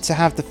don't need to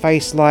have the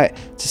face light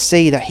to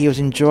see that he was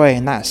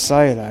enjoying that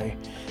solo.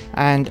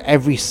 And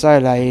every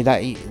solo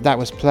that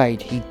was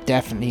played, he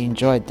definitely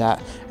enjoyed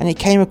that. And it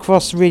came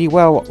across really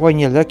well when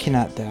you're looking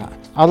at that.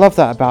 I love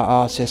that about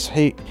artists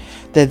who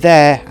they're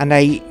there and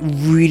they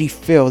really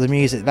feel the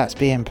music that's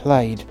being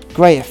played.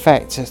 Great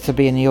effect to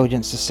be in the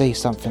audience to see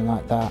something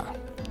like that.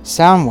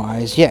 Sound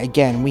wise, yet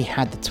again, we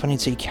had the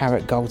 22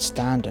 karat gold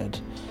standard,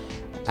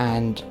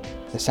 and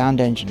the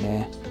sound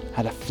engineer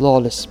had a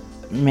flawless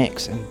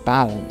mix and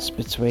balance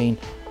between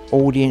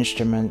all the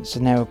instruments,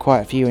 and there were quite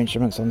a few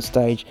instruments on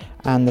stage,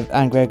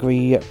 and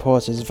Gregory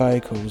Porter's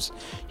vocals.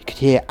 You could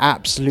hear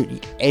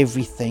absolutely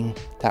everything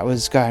that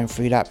was going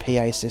through that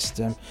PA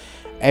system.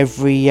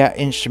 Every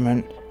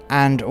instrument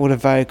and all the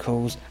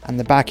vocals and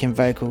the backing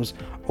vocals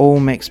all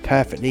mixed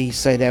perfectly,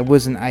 so there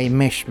wasn't a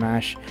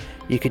mishmash.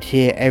 You could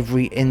hear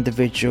every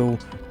individual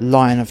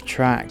line of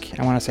track,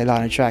 and when I say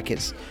line of track,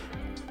 it's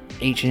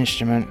each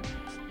instrument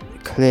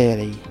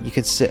clearly. You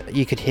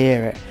could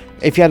hear it.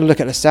 If you had a look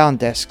at the sound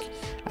desk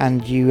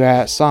and you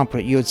sample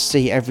it, you would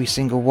see every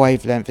single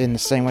wavelength in the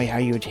same way how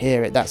you would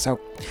hear it. That's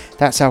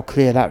how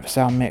clear that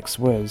sound mix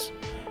was.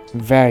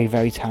 Very,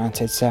 very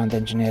talented sound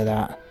engineer,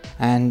 that.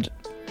 And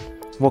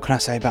what can I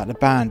say about the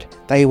band?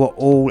 They were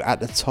all at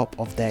the top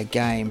of their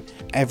game.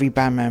 Every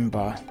band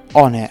member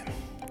on it,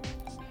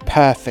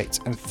 perfect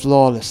and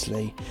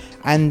flawlessly,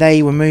 and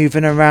they were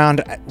moving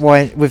around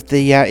with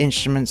the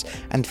instruments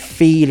and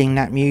feeling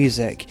that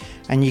music,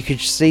 and you could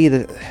see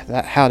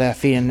that how they're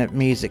feeling that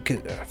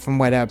music from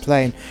where they were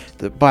playing,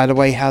 by the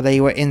way how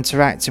they were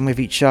interacting with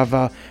each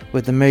other,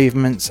 with the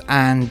movements,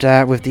 and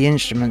with the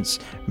instruments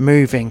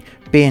moving,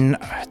 being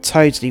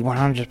totally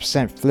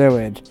 100%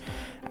 fluid.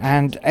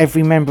 And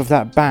every member of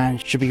that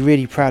band should be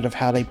really proud of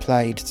how they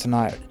played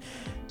tonight,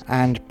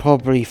 and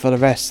probably for the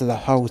rest of the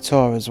whole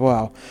tour as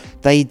well.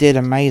 They did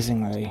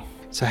amazingly.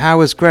 So how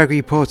was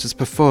Gregory Porter's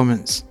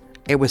performance?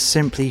 It was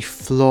simply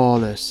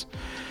flawless.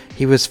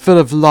 He was full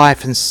of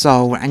life and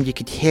soul, and you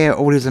could hear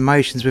all his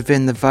emotions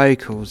within the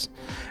vocals,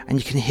 and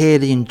you can hear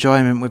the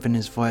enjoyment within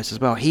his voice as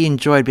well. He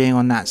enjoyed being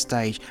on that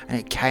stage, and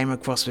it came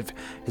across with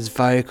his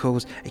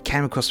vocals, it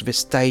came across with his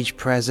stage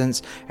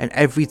presence, and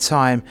every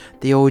time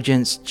the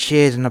audience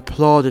cheered and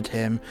applauded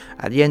him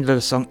at the end of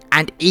the song,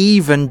 and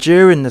even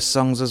during the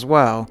songs as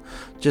well,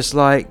 just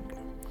like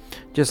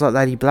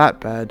Lady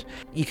Blackbird,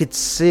 you could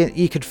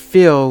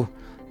feel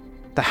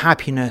the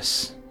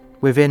happiness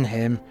within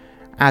him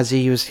as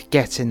he was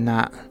getting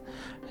that.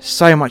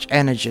 So much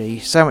energy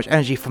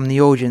from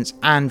the audience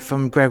and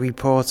from Gregory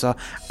Porter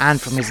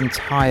and from his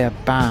entire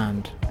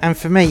band. And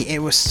for me, it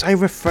was so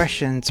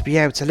refreshing to be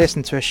able to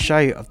listen to a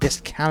show of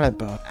this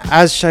calibre,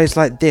 as shows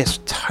like this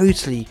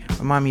totally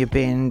remind me of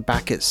being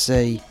back at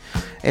sea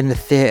in the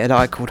theatre that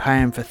I called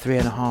home for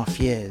 3.5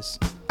 years.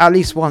 At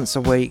least once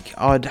a week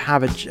I'd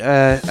have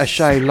a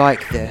show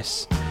like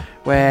this,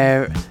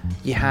 where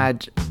you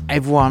had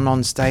everyone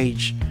on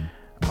stage,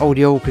 all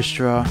the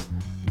orchestra,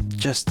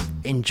 just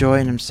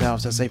enjoying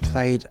themselves as they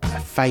played a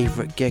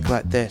favourite gig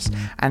like this.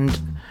 And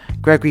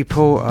Gregory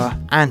Porter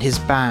and his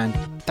band,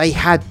 they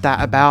had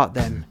that about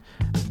them,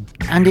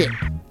 and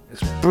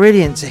it's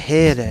brilliant to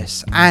hear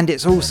this. And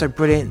it's also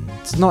brilliant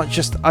not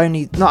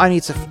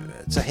only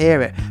to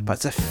hear it, but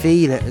to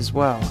feel it as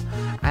well.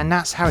 And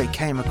that's how it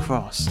came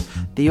across.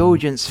 The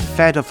audience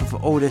fed off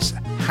of all this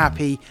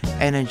happy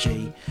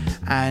energy,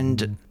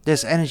 and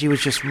this energy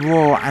was just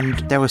raw, and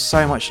there was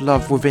so much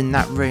love within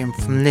that room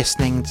from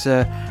listening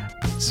to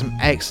some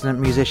excellent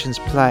musicians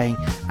playing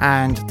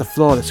and the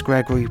flawless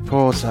Gregory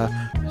Porter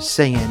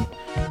singing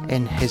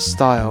in his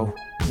style.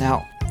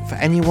 Now, for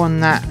anyone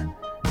that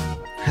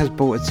has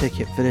bought a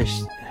ticket for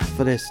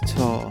this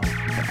tour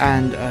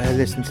and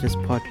listened to this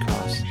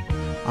podcast,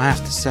 I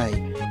have to say,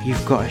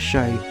 you've got a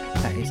show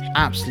that is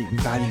absolute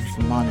value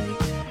for money.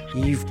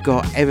 You've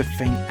got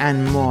everything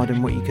and more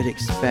than what you could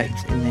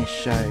expect in this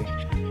show.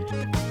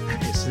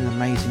 And it's an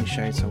amazing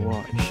show to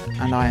watch.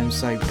 And I am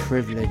so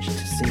privileged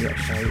to see a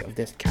show of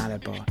this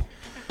calibre.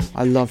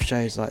 I love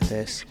shows like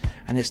this,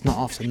 and it's not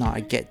often that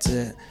I get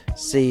to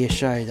see a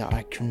show that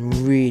I can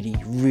really,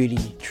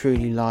 really,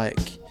 truly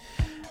like.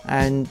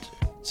 And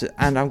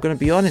I'm going to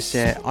be honest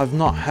here, I've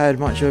not heard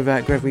much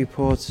about Gregory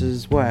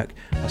Porter's work.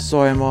 I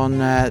saw him on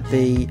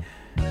the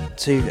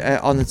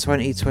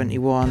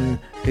 2021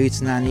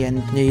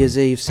 Hootenanny New Year's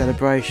Eve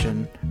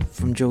celebration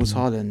from Jools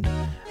Holland,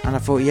 and I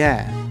thought,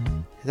 yeah,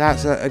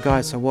 that's a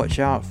guy to watch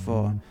out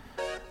for.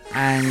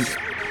 And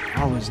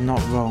I was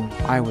not wrong.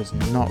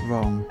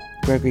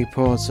 Gregory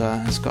Porter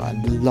has got a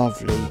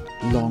lovely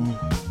long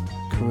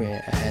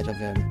career ahead of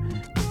him,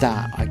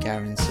 that I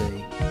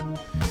guarantee.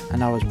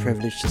 And I was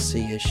privileged to see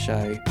his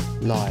show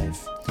live.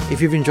 If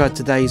you've enjoyed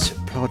today's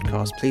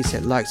podcast, please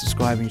hit like,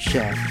 subscribe and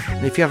share.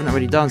 And if you haven't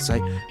already done so,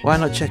 why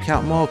not check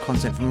out more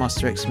content from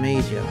Muster X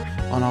Media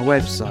on our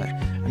website,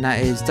 and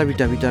that is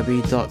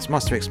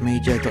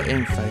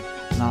www.musterxmedia.info.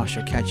 And I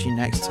shall catch you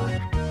next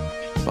time.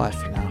 Bye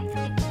for now.